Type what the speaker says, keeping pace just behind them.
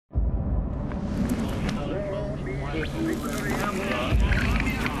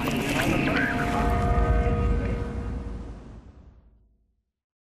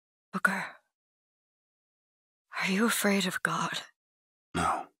Are you afraid of God?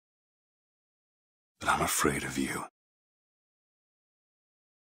 No. But I'm afraid of you.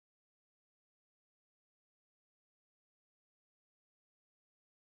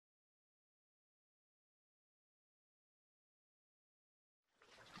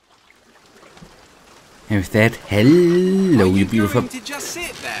 And with that, hello, you beautiful. To just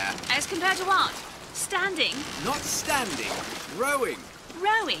sit there? As compared to what? Standing? Not standing. Rowing.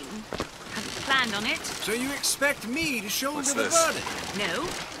 Rowing? Haven't planned on it. So you expect me to shoulder the this? burden? No.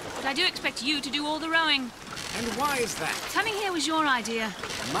 But I do expect you to do all the rowing. And why is that? Coming here was your idea.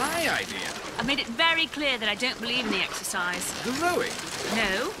 My idea? I've made it very clear that I don't believe in the exercise. The rowing?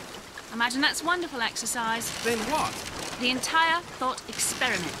 No. Imagine that's wonderful exercise. Then what? The entire thought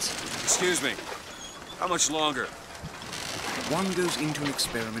experiment. Excuse me. How much longer? One goes into an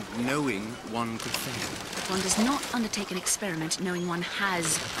experiment knowing one could fail. But one does not undertake an experiment knowing one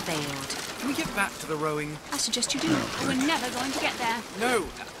has failed. Can we get back to the rowing? I suggest you do. We're never going to get there. No,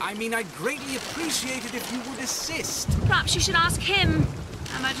 I mean I'd greatly appreciate it if you would assist. Perhaps you should ask him.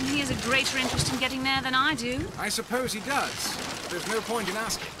 I imagine he has a greater interest in getting there than I do. I suppose he does. There's no point in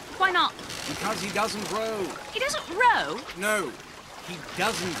asking. Why not? Because he doesn't row. He doesn't row? No, he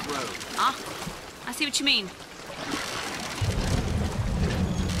doesn't row. Ah, I see what you mean.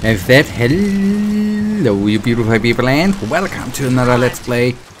 And with that, hello, you beautiful people, and welcome to another Let's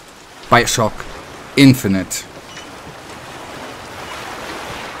Play BioShock Infinite.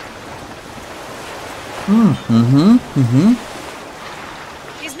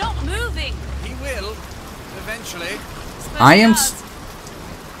 He's not moving. He will, eventually. Suppose he does.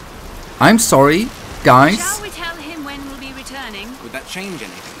 I'm sorry, guys. Shall we tell him when we'll be returning? Would that change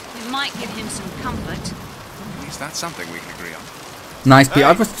anything? It might give him some comfort. At least that's something we can agree on. Nice, but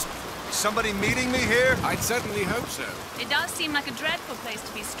I Hey. was. Somebody meeting me here? I'd certainly hope so. It does seem like a dreadful place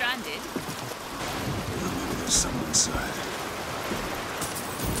to be stranded. There's someone inside.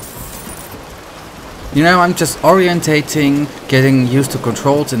 You know, I'm just orientating, getting used to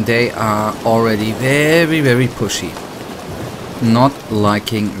controls, and they are already very, very pushy. Not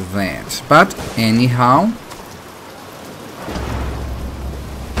liking that. But anyhow,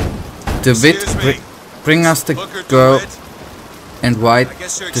 DeWitt, Excuse me. bring us the Booker girl DeWitt? and wipe I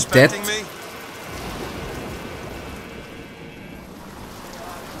guess you're the dead. expecting me?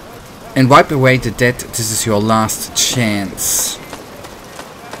 And wipe away the dead. This is your last chance.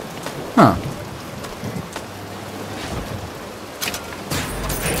 Huh.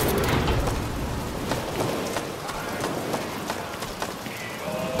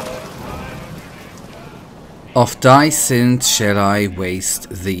 Of thy sins shall I waste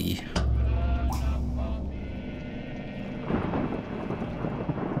thee.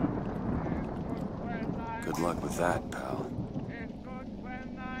 Good luck with that, pal.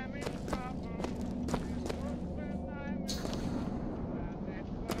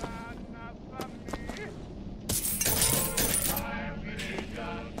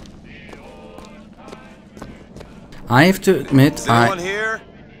 I have to admit, Is anyone here?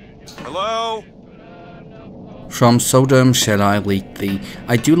 Hello? from Sodom shall I lead thee.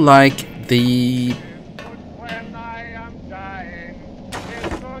 I do like the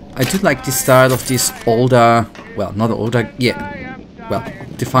style of this older, well, not older, yeah, well,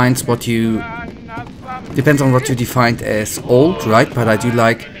 defines what you, depends on what you defined as old, right? But I do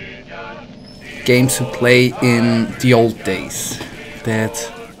like games who play in the old days. That,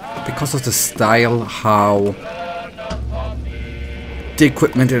 because of the style, how the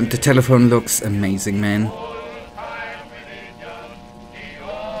equipment and the telephone looks amazing, man.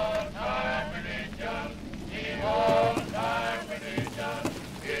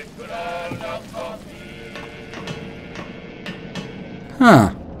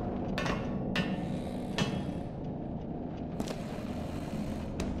 Huh.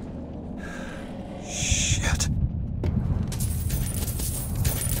 Shit.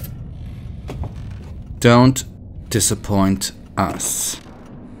 Don't disappoint us.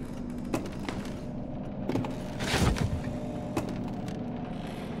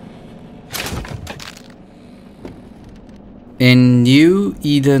 In New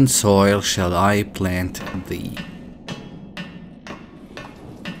Eden soil shall I plant thee.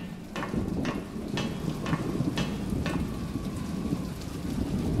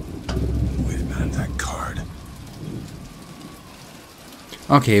 Wait a minute, that card.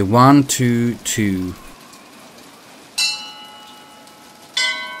 Okay, 1, 2, 2.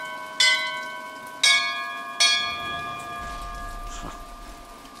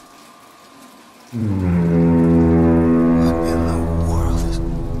 What in the world is...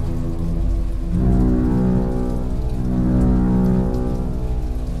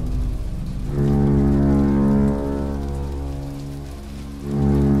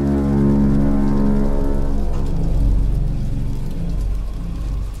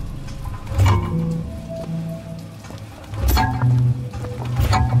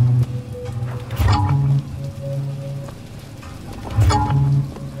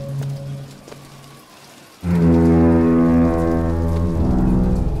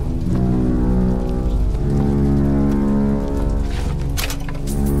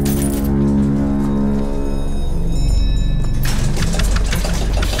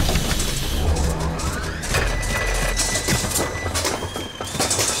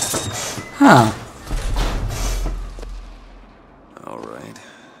 Huh. All right.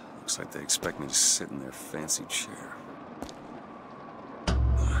 Looks like they expect me to sit in their fancy chair.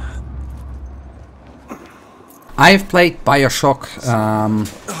 I've played BioShock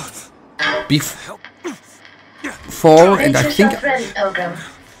before, and I think Ready, Pilgrim.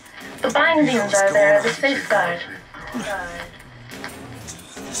 The bindings are there as a safeguard.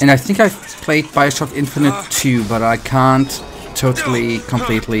 I've played BioShock Infinite too, but I can't totally,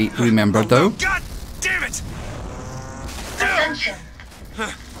 completely remember though. God damn it! Attention.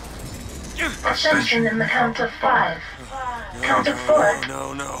 Attention in the count of 5. Count of 4.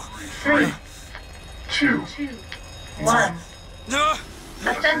 No. 3, 2, 1. No.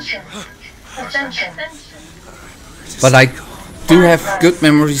 Attention. Attention. But I do have good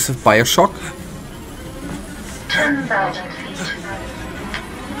memories of BioShock. 10,000 feet.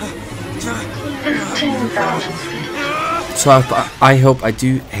 15,000 feet. So I hope I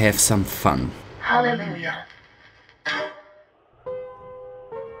do have some fun. Hallelujah.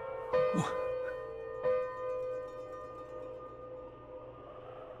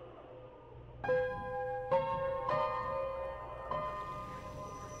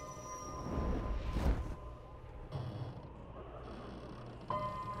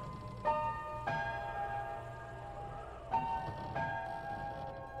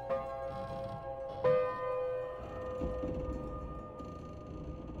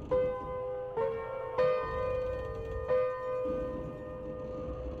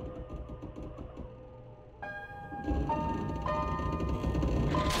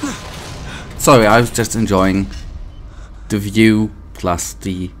 Sorry, I was just enjoying the view plus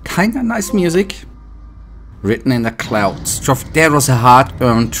the kinda nice music. Written in the clouds. That was a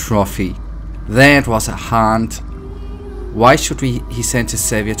hard-earned trophy. That was a hard. Why should he send his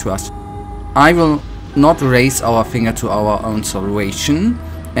savior to us? I will not raise our finger to our own salvation,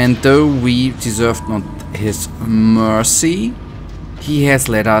 and though we deserved not his mercy, he has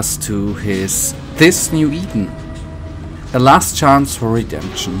led us to this new Eden. A last chance for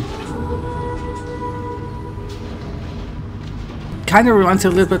redemption. Kind of reminds a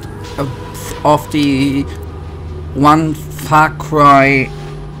little bit of the one Far Cry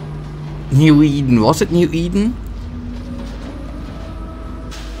New Eden. Was it New Eden?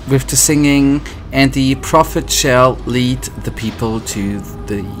 With the singing, and the prophet shall lead the people to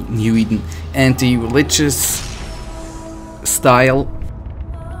the New Eden, and the religious style.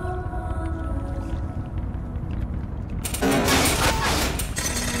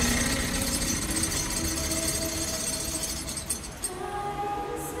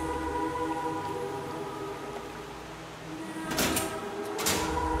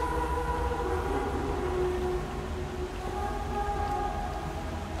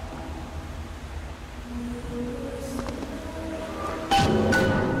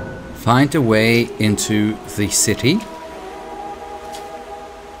 Find a way into the city.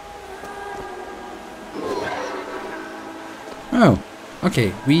 Oh,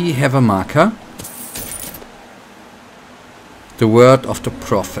 okay, we have a marker. The word of the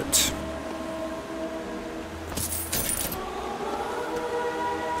prophet.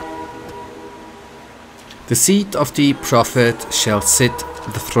 The seat of the prophet shall sit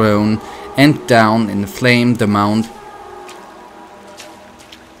the throne, and down in flame the mount,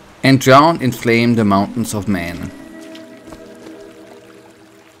 and drown in flame the mountains of man.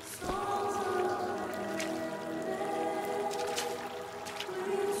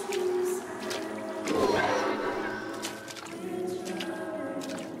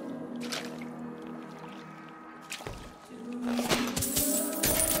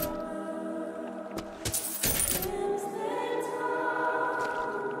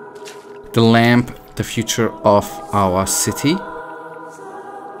 The lamp, the future of our city.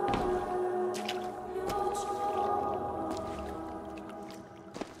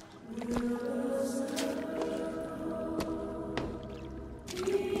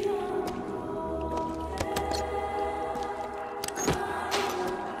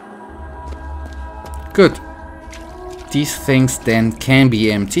 Good. These things then can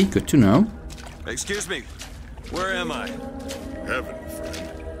be empty. Good to know. Excuse me. Where am I? Heaven,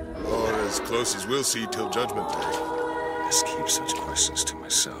 friend. Or as close as we'll see till Judgment Day. Just keep such questions to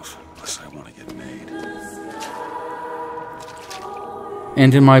myself, unless I want to get made.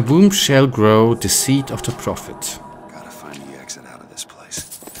 And in my womb shall grow the seed of the prophet. Gotta find the exit out of this place.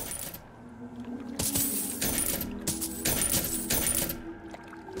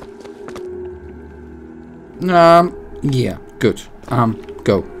 Yeah, good.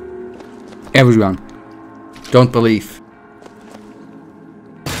 Go. Everyone. Don't believe.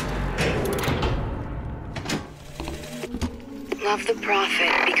 Love the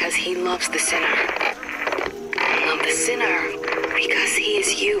prophet because he loves the sinner. Love the sinner because he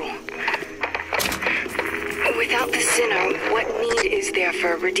is you. Without the sinner, what need is there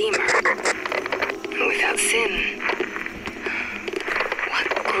for a redeemer? Without sin, what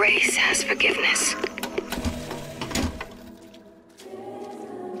grace has forgiveness?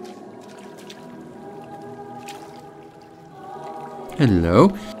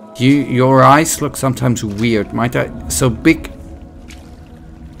 Hello. Your eyes look sometimes weird. Might I? So big.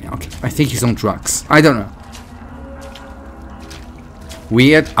 Okay, I think he's on drugs. I don't know.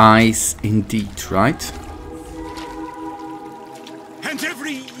 Weird eyes indeed, right? And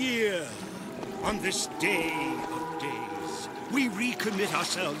every year, on this day of days, we recommit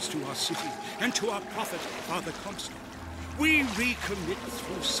ourselves to our city and to our prophet, Father Constant. We recommit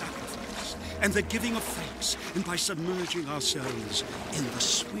through sacrifice and the giving of thanks, and by submerging ourselves in the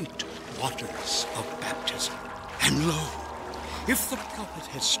sweet waters of baptism. And lo, if the prophet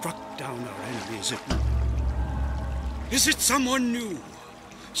has struck down our enemies, is it someone new?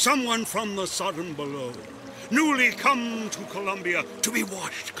 Someone from the Sodom below, newly come to Columbia to be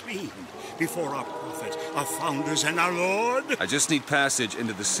washed clean before our prophet, our founders, and our Lord? I just need passage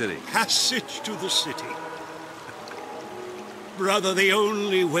into the city. Passage to the city. Brother, the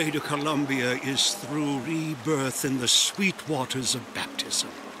only way to Columbia is through rebirth in the sweet waters of baptism.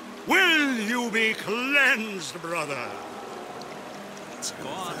 Will you be cleansed, brother? Let's go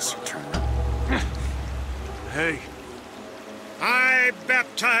on, this turn. Hey. I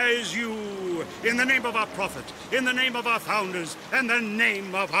baptize you in the name of our prophet, in the name of our founders, and the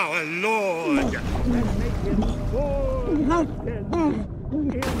name of our Lord. And make him born in the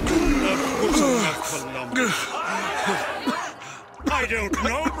bosom of Columbia. I don't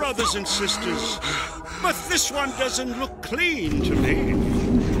know, brothers and sisters, but this one doesn't look clean to me.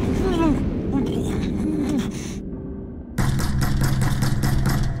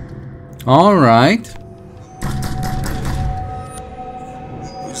 All right.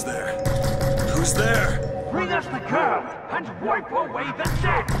 Who's there? Who's there? Bring us the curb and wipe away the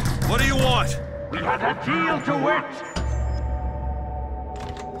debt. What do you want? We had a deal to it.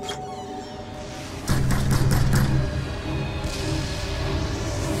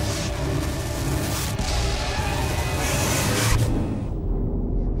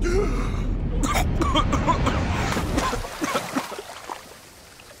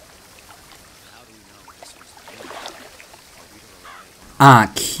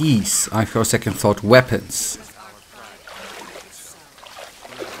 Ah, keys. I for a second thought weapons.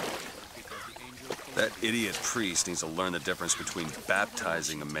 That idiot priest needs to learn the difference between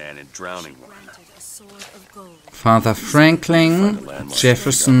baptizing a man and drowning one. Father Franklin,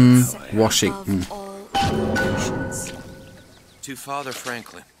 Jefferson, Washington. To Father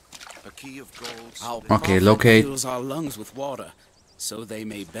Franklin, a key of gold. Okay, locate. Fills our lungs with water, so they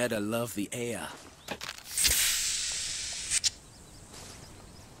may better love the air.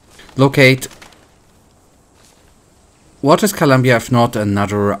 Locate. What is Columbia if not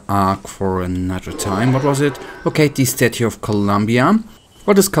another ark for another time? What was it? Locate the Statue of Columbia.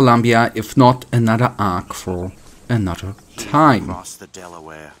 What is Columbia if not another ark for another time? Across the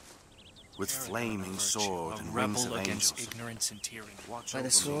Delaware, with flaming sword and wings of angels. Ignorance and tyranny. By the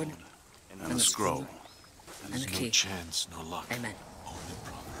sword and the scroll. And the key. Chance, no luck. Amen.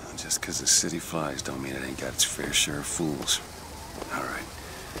 Just because the city flies don't mean it ain't got its fair share of fools. All right.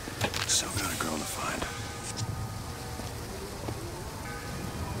 Still got a girl to find.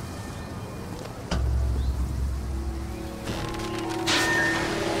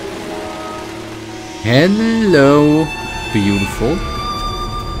 Hello, beautiful.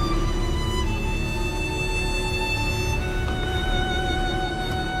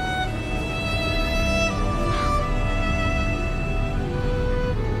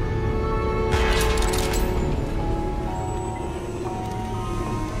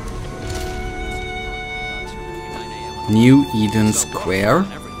 New Eden Square. I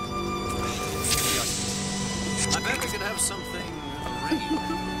bet we could have something arranged.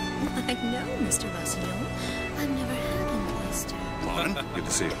 I know, Mr. Rossignol. I've never had an oyster. Morning. Good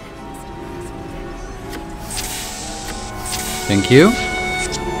to see you. Thank you.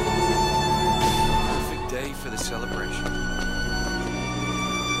 Perfect day for the celebration.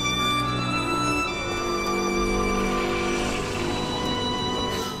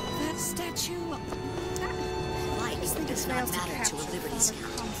 That statue. Lives does not matter to a Liberty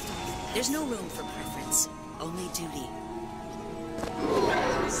Scout. There's no room for preference, only duty.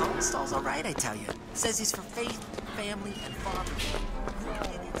 Solstall's all right, I tell you. Says he's for faith, family, and fatherhood.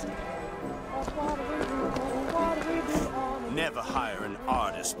 Never hire an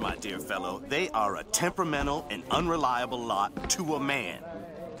artist, my dear fellow. They are a temperamental and unreliable lot to a man.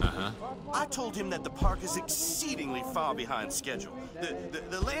 I told him that the park is exceedingly far behind schedule.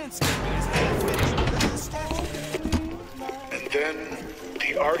 The landscaping is half finished. The statue. And then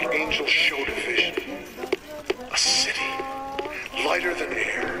the Archangel showed a vision. A city, lighter than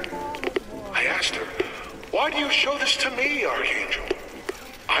air. I asked her, "Why do you show this to me, Archangel?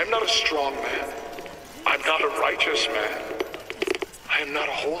 I'm not a strong man. I'm not a righteous man. I am not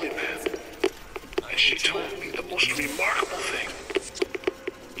a holy man." And she told me the most remarkable thing.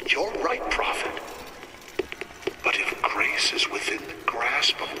 "You're right, prophet. But if grace is within the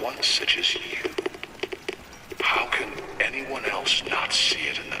grasp of one such as you, how can anyone else not see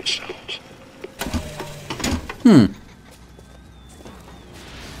it in themselves?"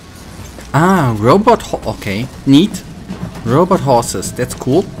 Ah, okay, neat. Robot horses, that's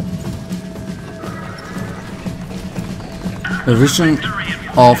cool. A vision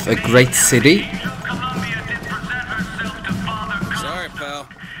of a great city. Sorry, pal.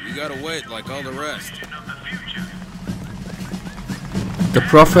 You gotta wait like all the rest. The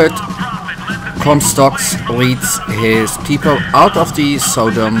prophet Comstock leads his people out of the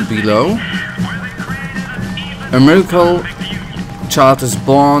Sodom below. A miracle child is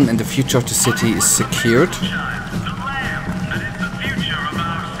born and the future of the city is secured.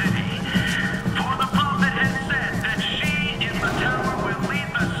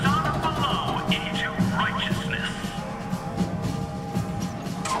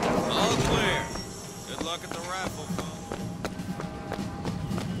 All clear. Good luck at the raffle.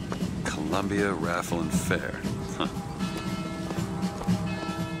 Columbia Raffle and Fair. Huh.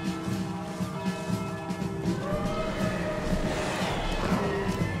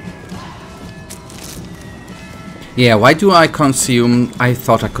 Yeah, why do I consume? I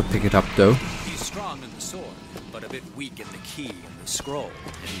thought I could pick it up though. He's strong in the sword, but a bit weak in the key and the scroll,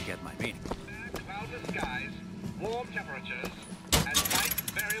 if you get my meaning. Cloudless skies, warm temperatures, and light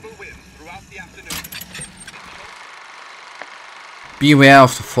variable wind throughout the afternoon. Beware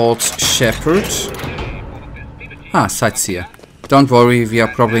of the false shepherd. Ah, sightseer. Don't worry, we are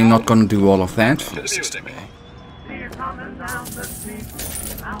probably not gonna do all of that.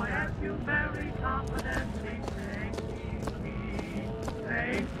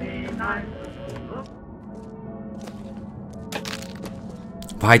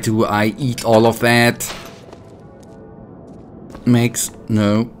 Why do I eat all of that? Makes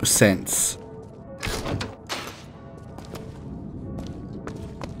no sense.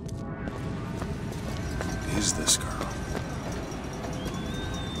 Who's this girl?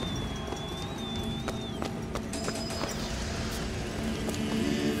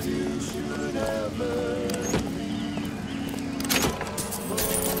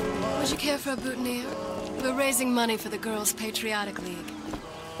 Would you care for a boutonniere? We're raising money for the Girls' Patriotic League.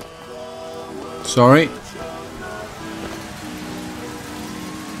 Sorry.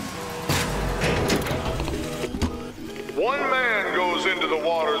 One man goes into the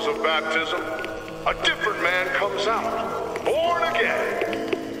waters of baptism, a different man comes out, born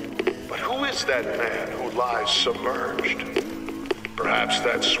again. But who is that man who lies submerged? Perhaps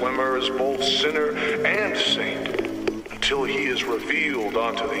that swimmer is both sinner and saint, until he is revealed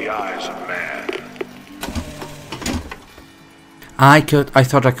onto the eyes of man. I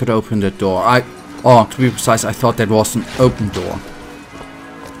thought I could open the door. To be precise, I thought that was an open door.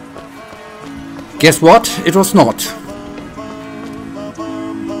 Guess what? It was not.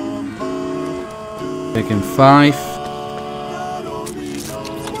 Taking 5.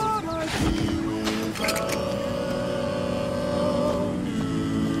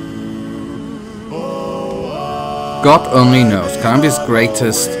 God only knows. Columbia's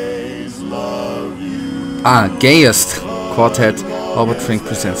greatest, gayest quartet. Robert Frink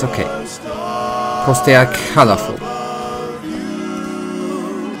presents. Okay, because they are colorful.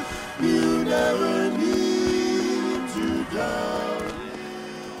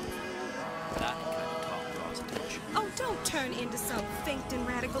 Oh, don't turn into some faint and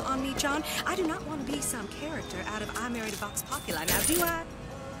radical on me, John. I do not want to be some character out of I Married a Vox Populi. Now, do I?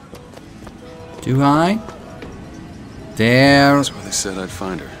 Do I? There. That's where they said I'd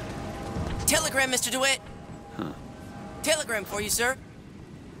find her. Telegram, Mr. DeWitt. Huh. Telegram for you, sir.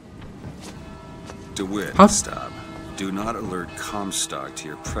 DeWitt, stop. Do not alert Comstock to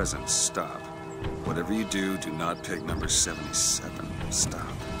your presence. Stop. Whatever you do, do not pick number 77. Stop.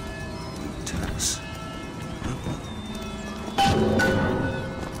 Text.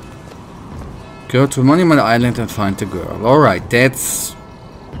 Go to Monument Island and find the girl. Alright, that's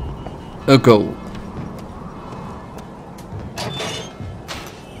a goal.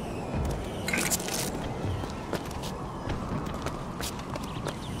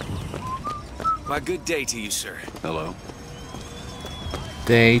 My good day to you, sir. Hello.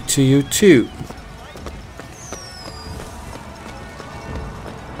 Day to you too.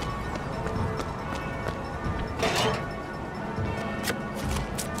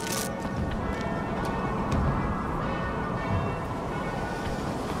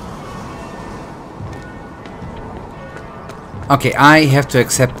 Okay, I have to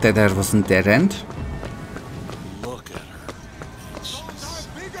accept that there wasn't dead end. Look at her.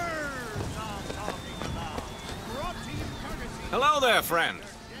 Hello there, friend.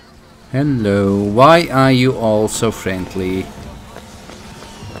 Hello, why are you all so friendly?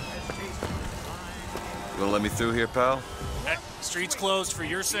 Gonna let me through here, pal? Hey, street's closed for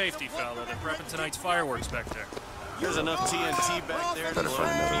your safety, fella. They're prepping tonight's fireworks back there. There's enough TNT back there. Better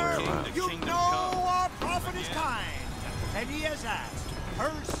find another way around. You know our prophet is kind, and he has asked,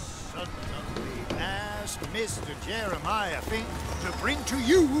 personally asked Mr. Jeremiah Fink to bring to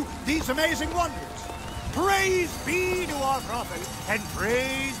you these amazing wonders. Praise be to our prophet, and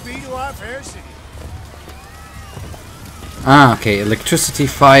praise be to our fair city. Ah, okay, electricity,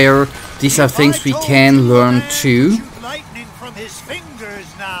 fire, these are things we can learn too. Lightning from his fingers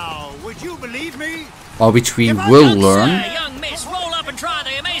now, would you believe me? Or which we will learn. Say, young miss, roll up and try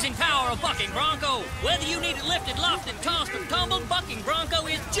the amazing power of Bucking Bronco. Whether you need it lifted, lofted, tossed, or tumbled, Bucking Bronco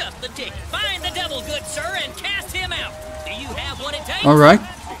is just the ticket. Find the devil, good sir, and cast him out. Do you have what it takes? Alright,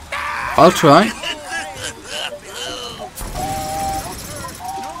 I'll try.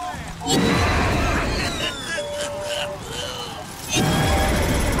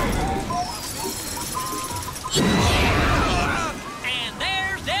 And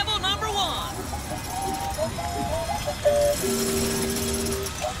there's devil number one.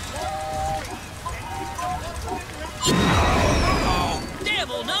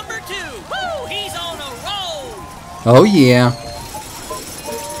 Devil number two. Woo, he's on a roll. Oh yeah.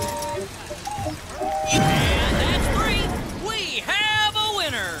 And that's three. We have a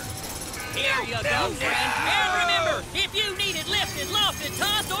winner. Here you go, friend. And remember, if you need it lifted, lofted,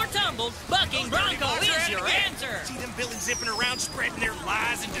 tossed, or tumbled, Bucking Bronco is your answer. See them villains zipping around, spreading their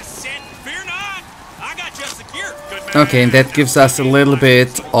lies and dissent? Fear not. I got you secure. Good man. Okay, and that gives us a little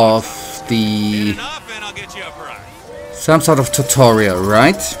bit of the... Enough, and I'll get you up right. some sort of tutorial,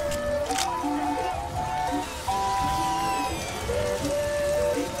 right?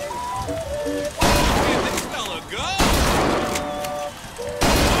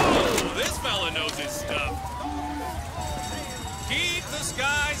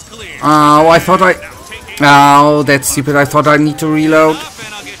 Oh, I thought I... Oh, that's stupid. I thought I need to reload.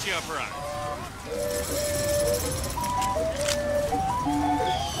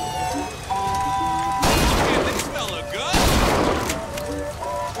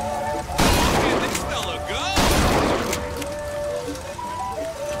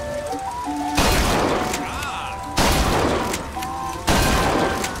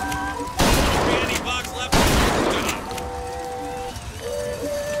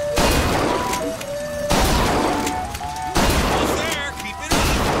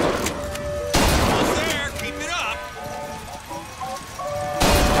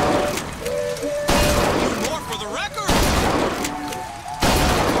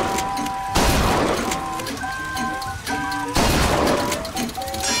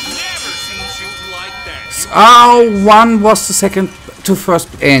 Oh, one was the second to first.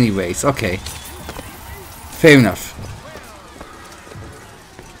 Anyways, okay. Fair enough.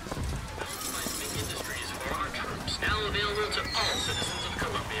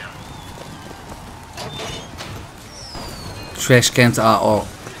 Trash cans are all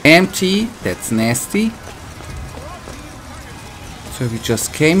empty. That's nasty. So we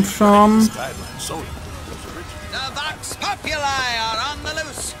just came from. The Vox Populi are on the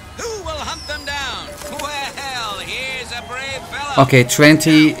loose. Who will hunt them down? Well, here's a brave fellow. Okay,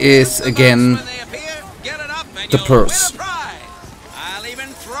 20 is again the purse. I'll even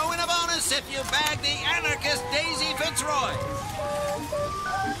throw in a bonus if you bag the anarchist Daisy Fitzroy.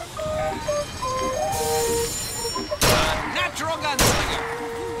 A natural gunslinger.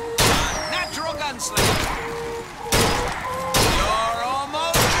 A natural gunslinger. You're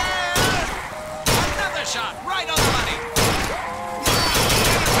almost there. Another shot right on the money.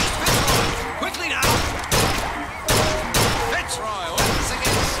 Quickly now. Fitzroy once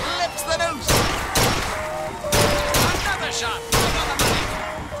again slips the noose. Another shot right on the money.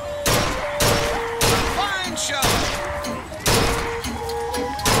 Fine show.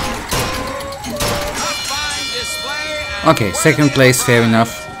 A fine display. Okay, second place, fair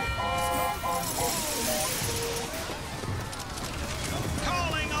enough.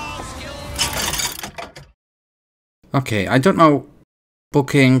 Okay, I don't know.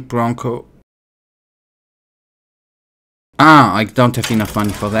 Booking Bronco. Ah, I don't have enough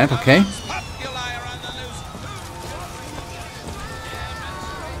money for that, okay.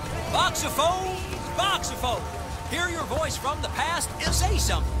 Voxophone! Voxophone! Hear your voice from the past and say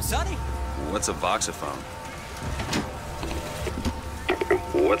something, sonny. What's a voxophone?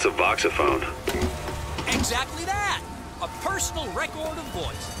 What's a voxophone? Exactly that! A personal record of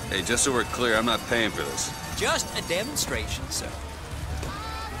voice. Hey, just so we're clear, I'm not paying for this. Just a demonstration, sir.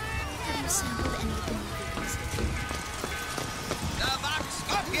 Have you sampled any of the movies? The Vox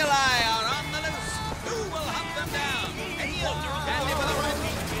Populi are on the loose. Who will hunt them down? Handy for the run.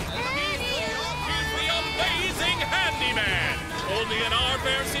 He's the amazing handyman. Only in our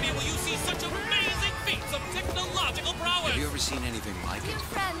fair city will you see such amazing feats of technological prowess. Have you ever seen anything like it?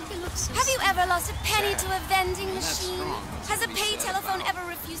 Have you ever lost a penny to a vending machine? Has a pay telephone ever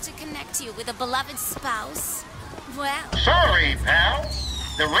refused to connect you with a beloved spouse? Well... Sorry, pal.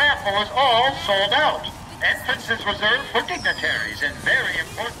 The raffle is all sold out. Entrance is reserved for dignitaries and very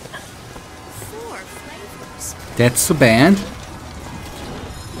important... 4 flavors. That's the band.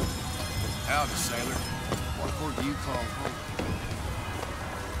 Howdy, sailor. What port do you call home?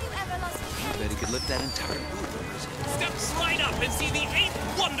 I bet he could lift that entire boat over his head. Step right up and see the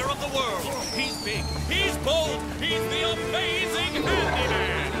 8th wonder of the world. He's big, he's bold, he's the amazing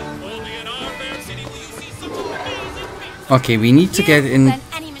handyman. Only in our fair city will you see such amazing feats. Okay, we need to get in. Bend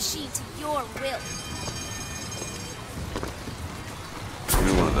any machine to your will. Give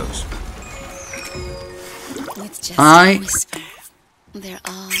me one of those. With just I a whisper, they're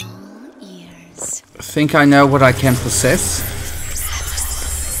all ears. think I know what I can possess.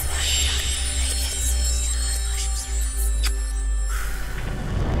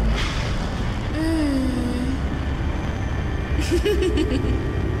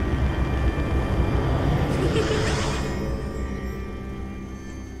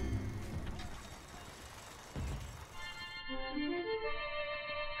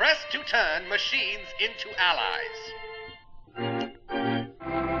 Press to turn machines into allies.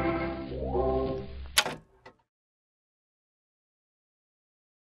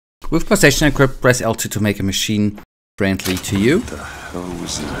 With possession equipped, press L2 to make a machine friendly to you. What the hell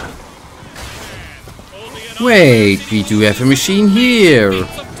was that? Wait, we do have a machine here.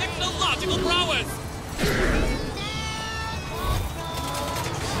 Technological prowess.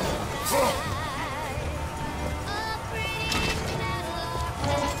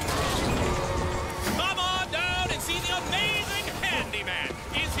 Come on down and see the amazing handyman.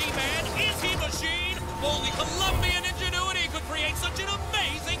 Is he man? Is he machine? Only Colombian ingenuity could create such an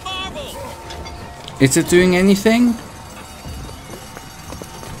amazing marvel. Is it doing anything?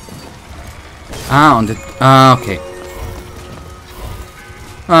 Ah, on the... Ah, okay.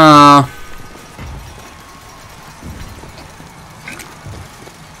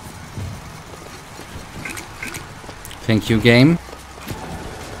 Thank you, game.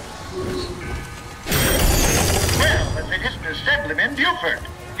 Well, as it isn't Assemblyman Buford,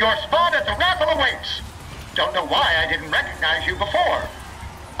 your spot at the raffle awaits. Don't know why I didn't recognize you before.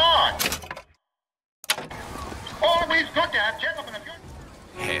 On. Always good to have gentlemen of your...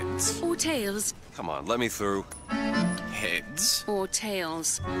 Heads. Or tails. Come on, let me through. Heads. Or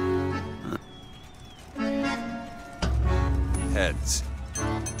tails. Heads.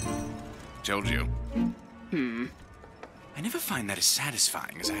 Told you. I never find that as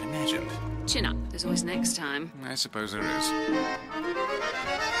satisfying as I'd imagined. Chin up. There's always next time. I suppose there is.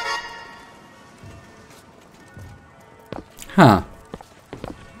 Huh.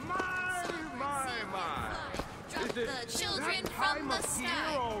 The children from the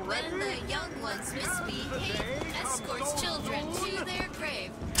sky. When the young ones misbehave, escorts children to their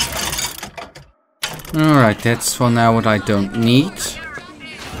grave. Alright, that's for now what I don't need.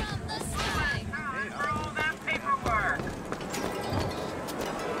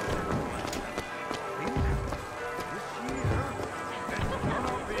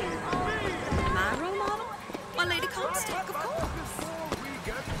 My role model? My Lady Comstock, of course.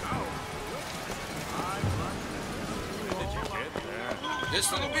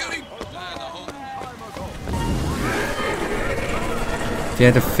 This little beauty.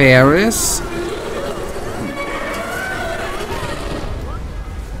 There the fair is.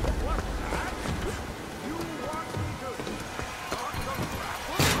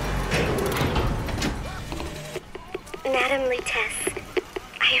 Madam Lutess,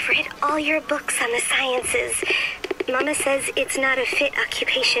 I have read all your books on the sciences. Mama says it's not a fit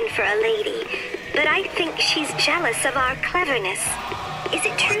occupation for a lady, but I think she's jealous of our cleverness. Is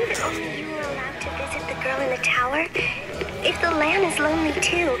it true that only you are allowed to visit the girl in the tower? If the Lan is lonely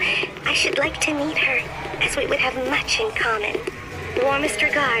too, I should like to meet her, as we would have much in common. Warmest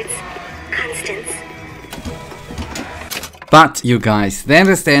regards, Constance. But you guys, that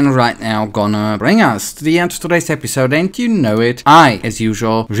is then right now gonna bring us to the end of today's episode, and you know it. I, as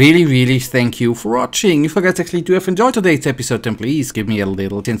usual, really thank you for watching. If you guys actually do have enjoyed today's episode, then please give me a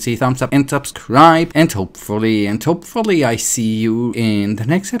little tinsy thumbs up and subscribe, and hopefully I see you in the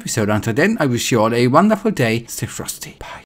next episode. Until then, I wish you all a wonderful day. Stay frosty. Bye.